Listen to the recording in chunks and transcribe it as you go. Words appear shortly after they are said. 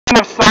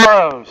of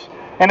sorrows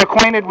and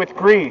acquainted with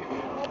grief,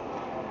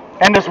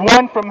 and as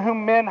one from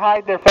whom men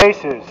hide their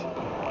faces.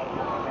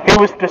 He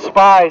was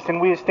despised,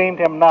 and we esteemed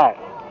him not.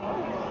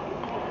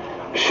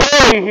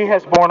 Surely he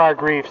has borne our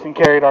griefs and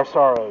carried our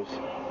sorrows.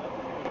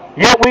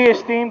 Yet we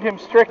esteemed him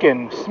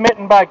stricken,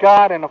 smitten by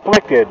God, and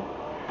afflicted.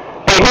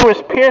 But he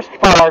was pierced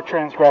for our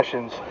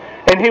transgressions,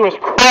 and he was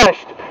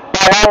crushed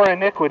by our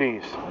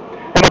iniquities.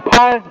 And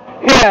upon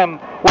him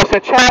was the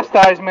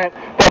chastisement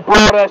that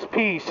brought us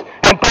peace,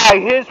 and by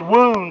his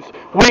wounds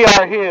we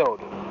are healed.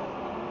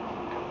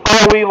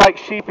 All we like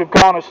sheep have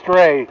gone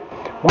astray.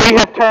 We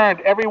have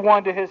turned every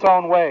one to his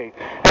own way,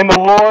 and the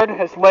Lord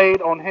has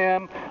laid on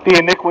him the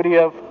iniquity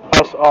of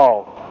us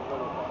all.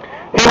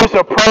 He was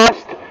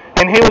oppressed,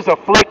 and he was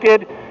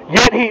afflicted,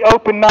 yet he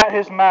opened not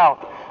his mouth.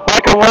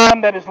 Like a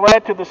lamb that is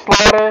led to the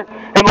slaughter,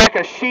 and like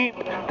a sheep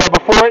that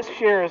before its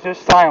shearers is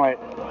silent,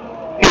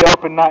 he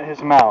opened not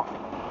his mouth.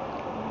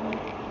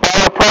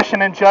 By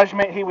oppression and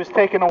judgment he was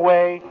taken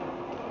away.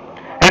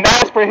 And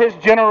as for his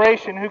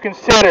generation, who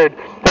considered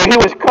that he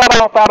was cut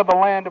off out of the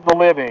land of the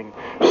living,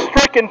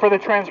 stricken for the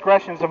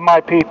transgressions of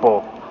my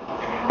people.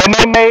 And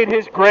they made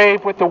his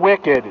grave with the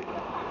wicked,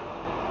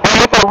 and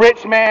with a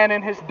rich man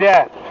in his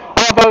death,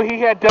 although he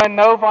had done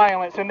no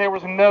violence, and there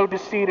was no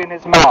deceit in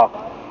his mouth.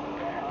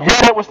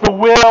 Yet it was the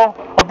will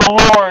of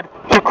the Lord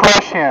to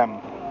crush him.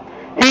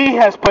 He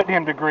has put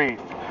him to grief.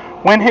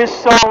 When his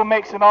soul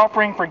makes an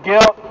offering for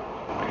guilt,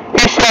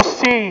 he shall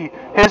see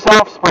his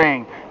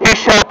offspring. He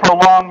shall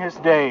prolong his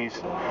days.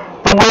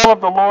 The will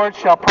of the Lord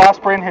shall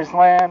prosper in his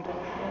land.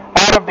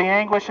 Out of the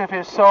anguish of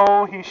his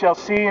soul he shall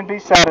see and be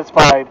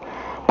satisfied.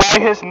 By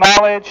his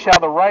knowledge shall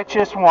the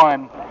righteous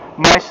one,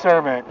 my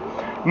servant,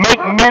 make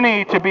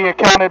many to be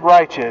accounted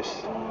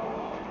righteous.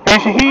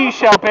 And he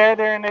shall bear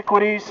their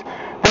iniquities.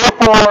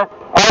 Therefore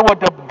I will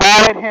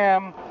divide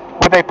him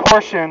with a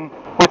portion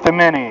with the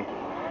many,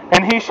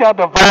 and he shall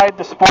divide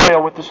the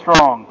spoil with the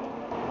strong.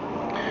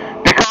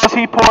 Because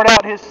he poured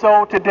out his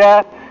soul to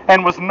death,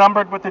 and was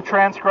numbered with the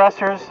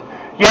transgressors,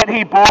 yet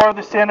he bore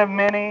the sin of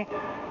many,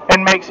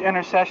 and makes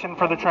intercession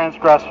for the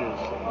transgressors.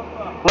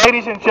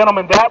 Ladies and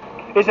gentlemen, that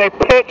is a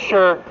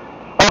picture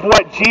of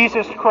what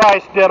Jesus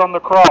Christ did on the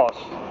cross.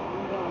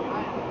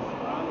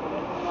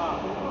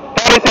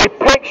 That is a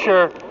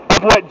picture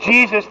of what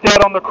Jesus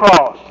did on the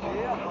cross.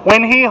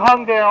 When he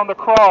hung there on the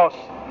cross,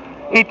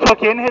 he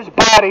took in his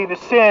body the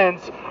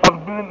sins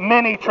of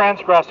many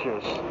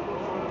transgressors.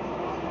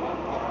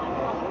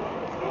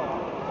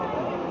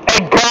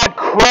 And God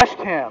crushed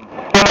him.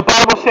 And the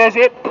Bible says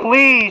it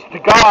pleased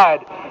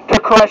God to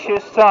crush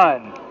his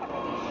son.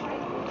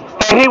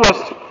 And he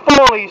was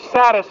fully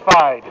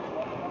satisfied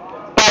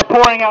by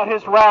pouring out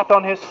his wrath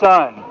on his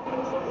son.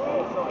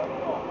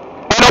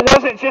 And it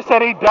wasn't just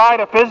that he died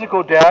a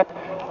physical death.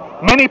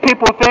 Many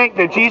people think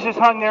that Jesus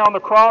hung there on the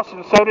cross,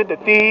 and so did the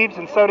thieves,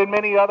 and so did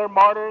many other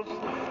martyrs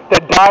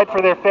that died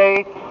for their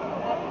faith.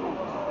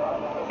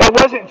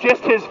 It wasn't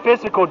just his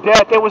physical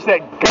death. It was that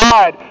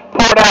God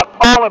poured out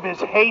all of his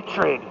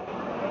hatred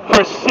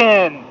for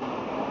sin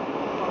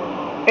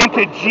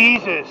into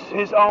Jesus,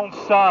 his own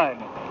son.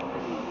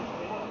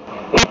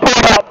 He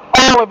poured out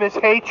all of his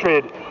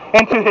hatred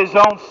into his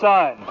own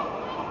son.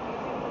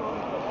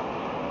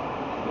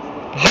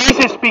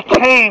 Jesus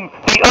became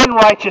the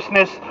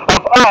unrighteousness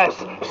of us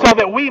so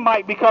that we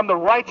might become the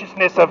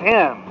righteousness of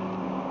him.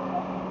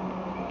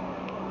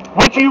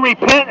 Would you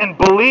repent and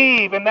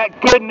believe in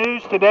that good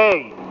news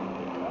today?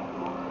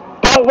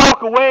 Don't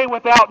walk away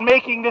without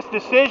making this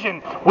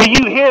decision. Will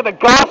you hear the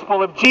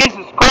gospel of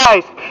Jesus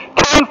Christ?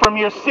 Turn from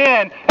your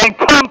sin and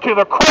come to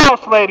the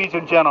cross, ladies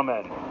and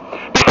gentlemen.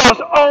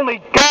 Because only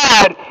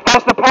God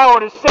has the power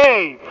to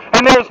save.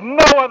 And there is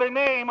no other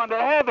name under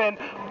heaven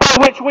by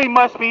which we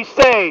must be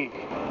saved.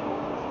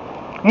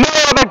 No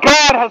other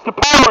God has the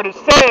power to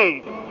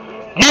save.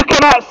 You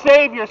cannot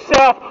save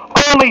yourself.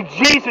 Only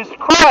Jesus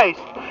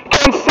Christ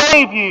can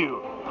save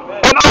you.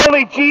 And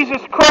only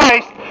Jesus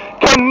Christ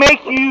can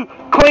make you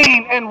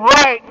clean and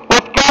right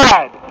with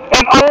God.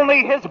 And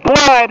only his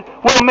blood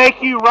will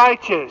make you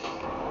righteous.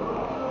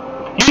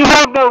 You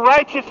have no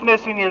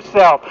righteousness in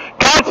yourself.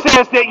 God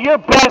says that your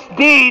best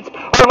deeds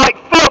are like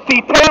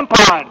filthy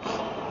tampons.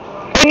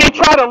 And you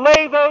try to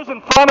lay those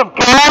in front of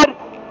God.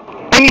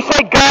 And you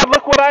say, God,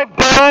 look what I've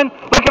done.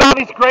 Look at all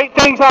these great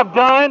things I've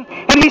done.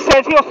 And he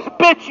says he'll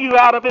spit you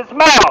out of his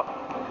mouth.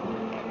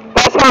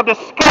 That's how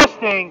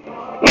disgusting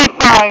he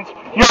finds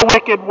your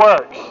wicked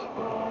works.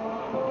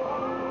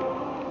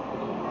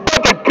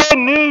 But the good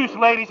news,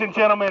 ladies and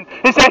gentlemen,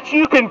 is that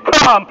you can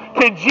come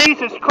to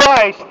Jesus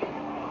Christ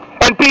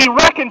and be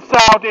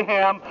reconciled to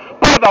him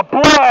by the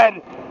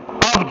blood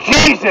of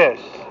Jesus.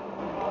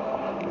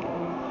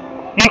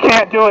 You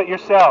can't do it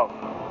yourself.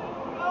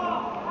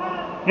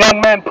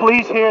 Young men,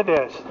 please hear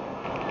this.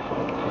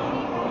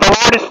 The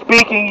Lord is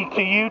speaking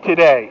to you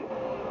today.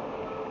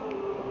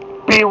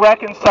 Be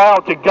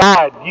reconciled to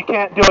God. You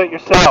can't do it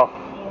yourself.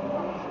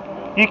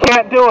 You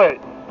can't do it.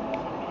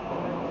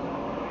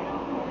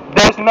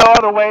 There's no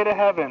other way to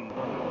heaven.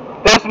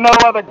 There's no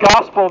other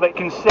gospel that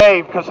can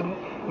save, because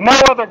no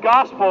other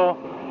gospel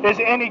as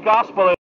any gospel